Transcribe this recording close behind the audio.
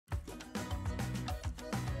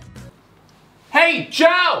Hey,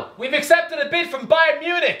 Joao! We've accepted a bid from Bayern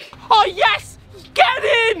Munich! Oh yes! Get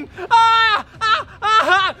in!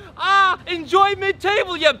 Enjoy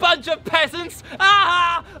mid-table, you bunch of peasants!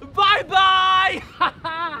 Bye-bye!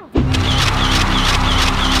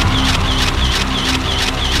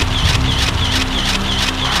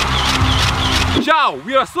 Joao,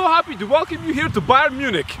 we are so happy to welcome you here to Bayern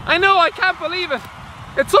Munich. I know, I can't believe it.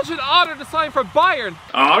 It's such an honor to sign for Bayern.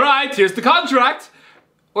 Alright, here's the contract.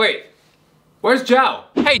 Wait, where's Joao?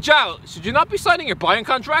 Hey Joao, should you not be signing your Bayern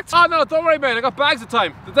contract? Oh no, don't worry mate, I got bags of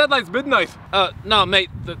time. The deadline's midnight. No mate,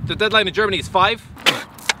 the deadline in Germany is 5.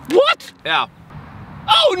 What? Yeah.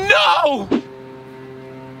 Oh no!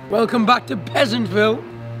 Welcome back to Peasantville.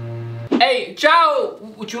 Hey, Joao,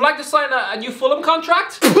 would you like to sign a new Fulham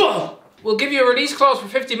contract? We'll give you a release clause for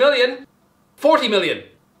 50 million, 40 million,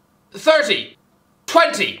 30,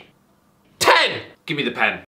 20, 10. Give me the pen.